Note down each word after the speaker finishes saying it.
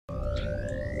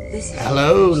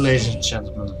Hello, ladies and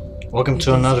gentlemen. Welcome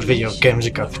to another video of Games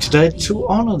and Coffee. Today, to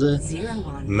honor the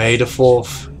May the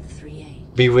 4th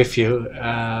be with you,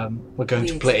 we're going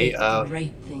to play a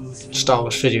Star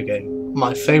Wars video game.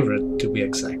 My favorite, to be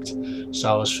exact.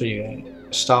 Star Wars video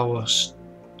game. Star Wars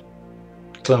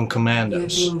Clone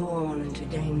Commandos.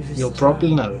 You'll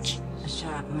probably know it. A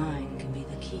sharp mind can be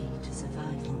the key to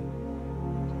survival.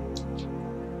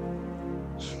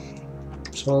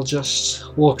 So I'll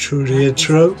just walk through the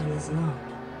intro.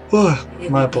 Oh,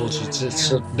 my apologies,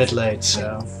 it's a bit late,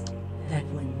 so...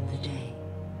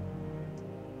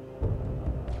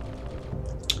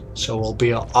 So we'll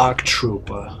be an ARC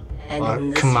Trooper,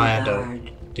 or Commando,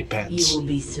 depends. You will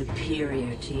be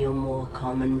superior to your more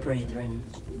common brethren.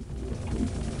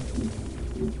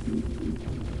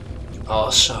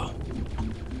 Also,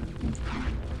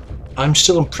 I'm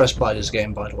still impressed by this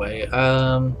game, by the way.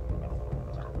 I'll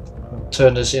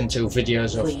turn this into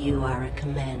videos of... You are a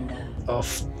commando.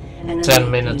 Of 10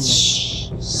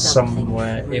 minutes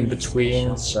somewhere in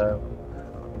between, so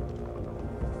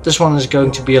this one is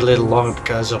going to be a little longer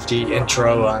because of the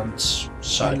intro and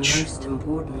such. And most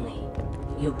importantly,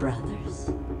 your brothers.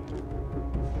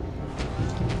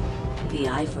 The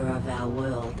Ifer of our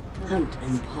world hunt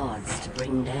in pods to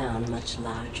bring down much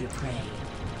larger prey.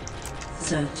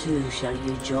 So too shall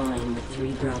you join the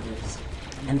three brothers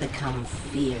and become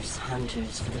fierce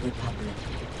hunters for the Republic.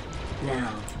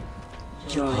 Now,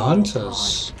 join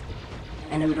Hunters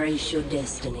and embrace your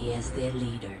destiny as their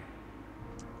leader.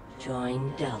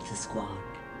 Join Delta Squad.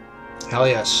 Hell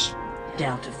yes.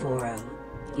 Delta 4-0,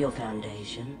 your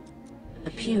foundation. A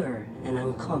pure and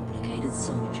uncomplicated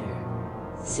soldier.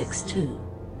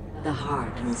 6-2, the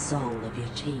heart and soul of your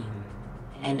team.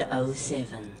 And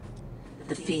 07,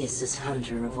 the fiercest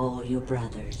hunter of all your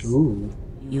brothers. Ooh.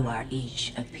 You are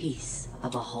each a piece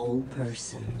of a whole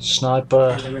person.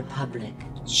 Sniper, and the Republic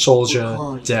soldier,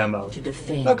 demo. To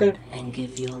defend okay, and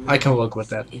give your life I can work with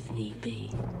that. If need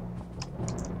be.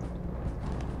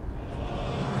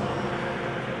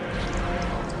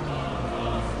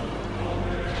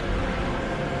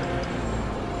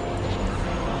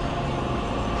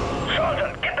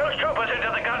 Sergeant, get those troopers into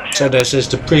the gunship. So this is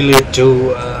the prelude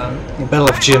to the Battle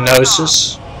of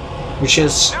Geonosis, which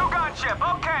is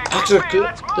actually,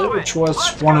 which was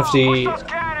one of the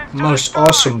most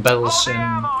awesome battles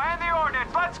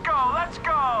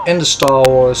in the Star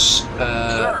Wars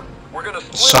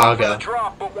saga.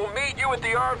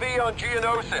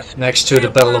 Next to the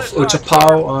Battle of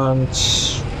Utapau and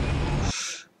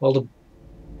well, the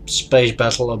space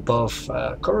battle above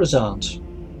Coruscant.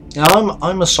 Now,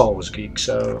 I'm a Star Wars geek,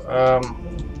 so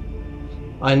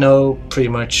I know pretty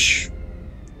much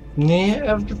near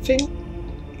everything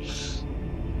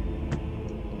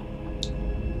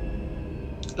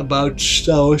about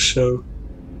Star Wars, so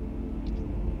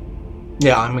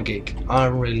yeah, I'm a geek.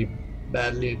 I'm really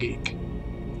badly a geek.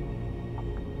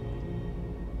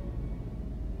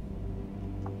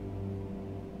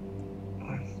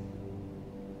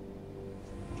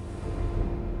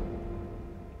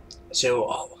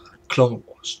 So, Clone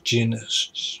Wars,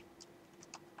 Geonosis.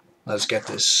 Let's get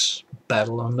this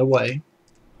battle underway.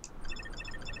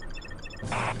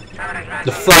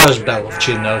 The first Battle of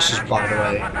Geonosis, by the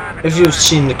way. If you've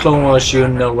seen the Clone Wars, you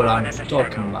know what I'm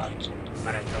talking about.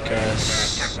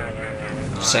 Because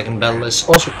the second battle is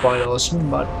also quite awesome,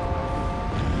 but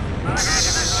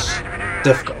it's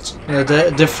difficult.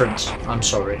 Different, I'm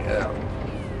sorry.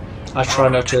 I try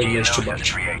not to English too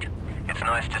much. It's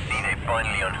nice to see they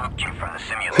finally unhooked you from the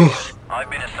simulation. I've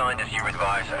been assigned as your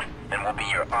advisor, and will be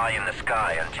your eye in the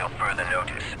sky until further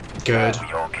notice. Good.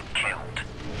 We all get killed.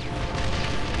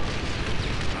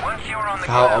 Once you're on the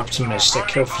How ground,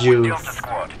 optimistic of you. Delta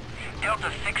Squad. Delta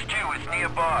 6-2 is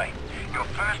nearby. Your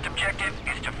first objective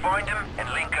is to find him and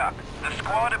link up. The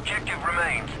squad objective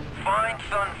remains: find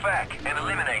Sun Fac and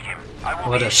eliminate him. I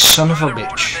will What a son of a further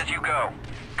orders bitch. as you go.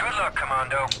 Good luck,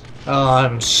 Commando. Oh,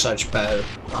 I'm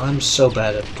so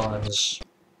bad at puns.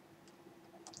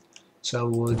 So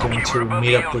we're going to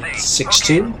meet up with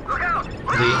 6-2.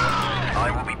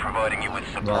 I will be providing you with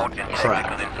support and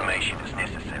technical information as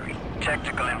necessary.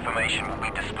 Technical information will be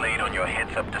displayed on your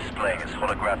heads-up display as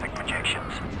holographic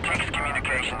projections. Text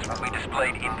communications will be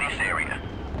displayed in this area.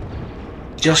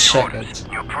 Just a second.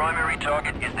 Your primary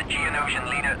target is the Geonosian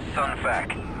leader, Sun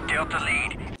Fac. Delta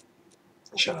lead.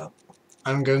 Shut up.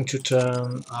 I'm going to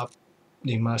turn up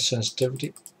the mouse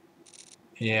sensitivity.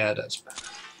 Yeah, that's better.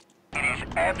 It is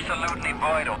absolutely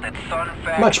vital that Sun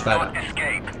Fac Much better. not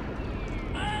escape.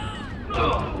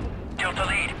 Delta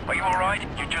lead, are you alright?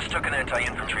 You just took an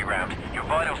anti-infantry round. Your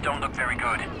vitals don't look very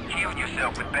good. Heal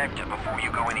yourself with Bacta before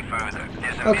you go any further.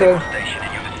 There's a medical station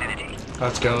in your vicinity.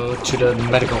 Let's go to the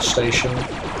medical station. Lead,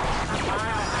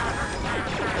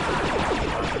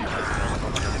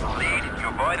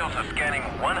 your vitals are scanning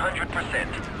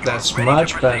 100%. That's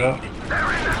much better.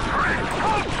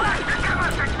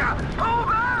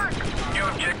 New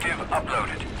objective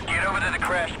uploaded. Get over to the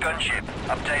crashed gunship.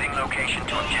 Updating location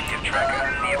to objective tracker.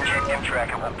 The objective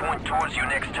tracker will point towards your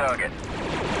next target.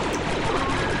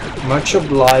 Much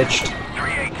obliged.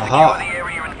 3-8, Aha. secure the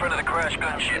area in front of the crashed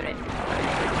gunship.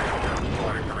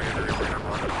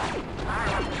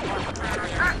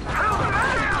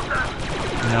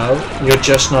 No, you're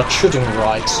just not shooting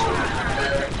right.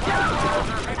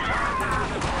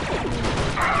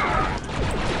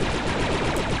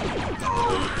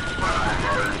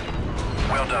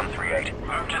 Well done, 3-8.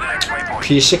 Move to the next waypoint.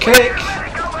 Piece of cake.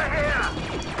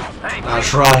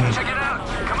 That's right.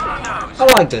 I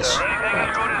like this.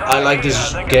 I like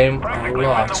this game a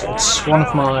lot. It's one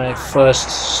of my first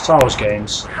Star Wars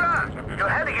games. You're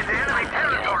heading into enemy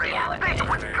territory. Think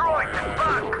withdrawing the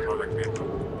bug.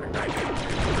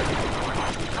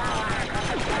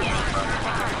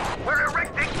 We're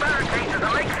erecting barricades at the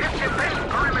Lake 50 base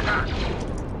perimeter.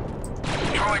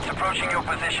 Droids approaching your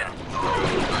position.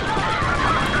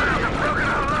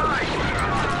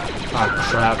 Oh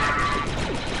crap.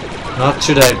 Not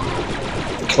today,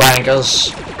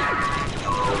 clankers.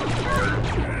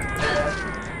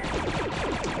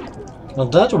 Well,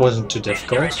 that wasn't too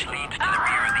difficult. Leads to the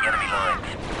rear of the enemy lines.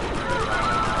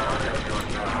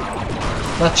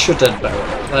 Let's shoot that barrel.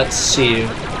 Let's see you.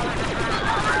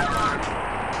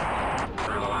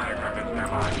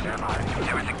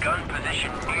 There is a gun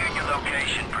position near your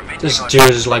location. This dude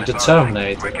is like the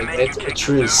Terminator. It's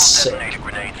really sick.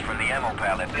 Grenades from the ammo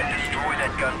pallet and destroy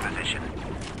that gun position.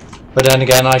 But then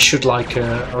again, I shoot like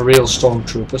a real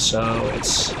stormtrooper, so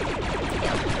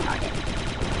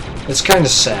it's kind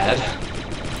of sad.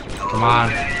 Come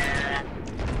on.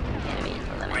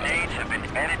 Grenades have been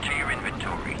added to your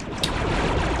inventory.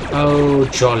 Oh,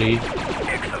 jolly.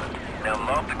 Excellent. Now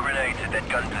lob the grenades at that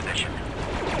gun position.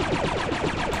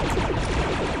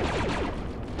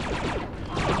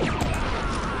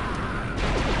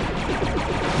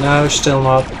 No, still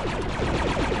not.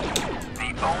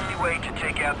 The only way to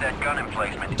take out that gun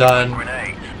emplacement is with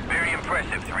grenades. Very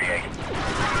impressive, 3-8.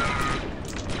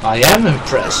 I am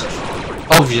impressive,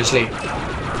 obviously.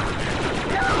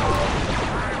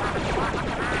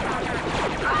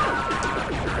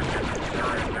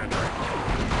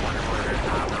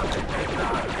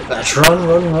 Let's run.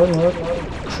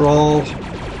 Crawl.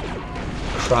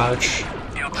 Crouch.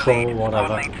 Crawl,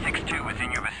 whatever. 6-2 is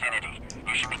in your vicinity.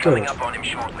 You should be coming up on him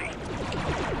shortly.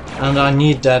 And I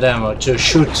need that ammo to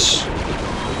shoot.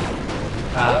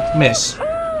 Miss.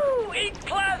 Ooh, eat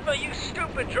plasma, you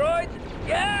stupid droids!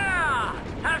 Yeah!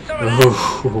 Have some of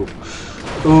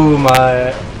that. Ooh,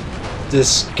 my...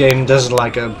 This game doesn't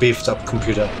like a beefed up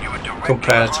computer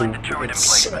compared to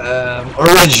its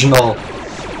original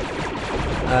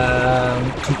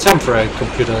contemporary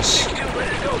computers.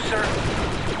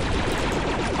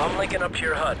 I'm linking up to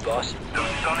your HUD, boss. Those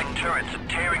sonic turrets are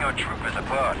tearing our troopers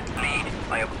apart. Lead,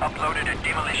 I have uploaded a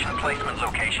demolition placement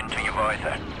location to your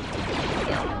visor.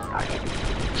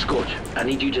 Scorch, I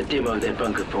need you to demo their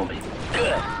bunker for me.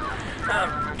 Good.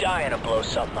 I'm dying to blow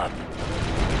something up.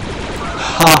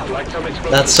 Ha!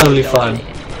 That's totally fun.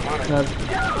 Heads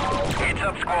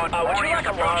up, squad. Would you Warning like is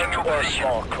a large approaching your or a position.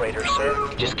 small crater,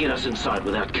 sir? Just get us inside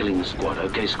without killing the squad,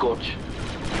 okay, Scorch?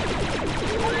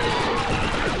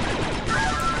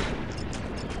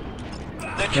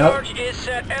 The charge is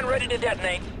set and ready to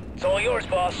detonate. It's all yours,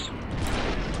 boss.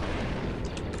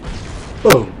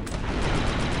 Boom.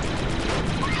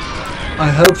 I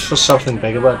hoped for something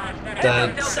bigger, but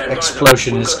that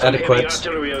explosion is adequate.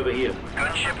 Artillery over here.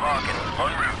 Gunship Harkin,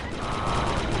 en route.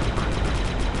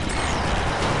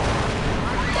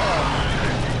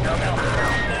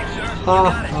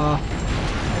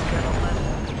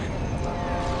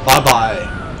 Bye-bye.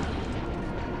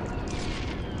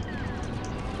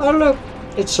 Oh look,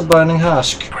 it's a burning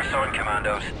husk. Press on,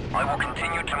 Commandos. I will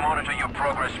continue to monitor your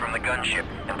progress from the gunship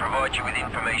and provide you with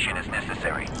information as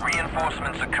necessary.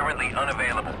 Reinforcements are currently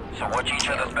unavailable, so watch each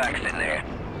other's backs in there.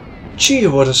 Gee,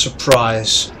 what a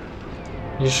surprise.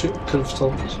 You could have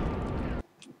told us.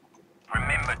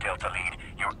 Remember, Delta Lead,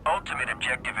 your ultimate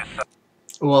objective is...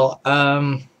 Well,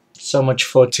 so much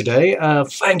for today.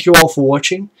 Thank you all for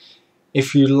watching.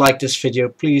 If you like this video,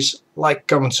 please like,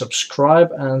 comment,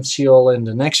 subscribe, and see you all in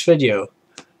the next video.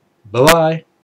 Bye-bye.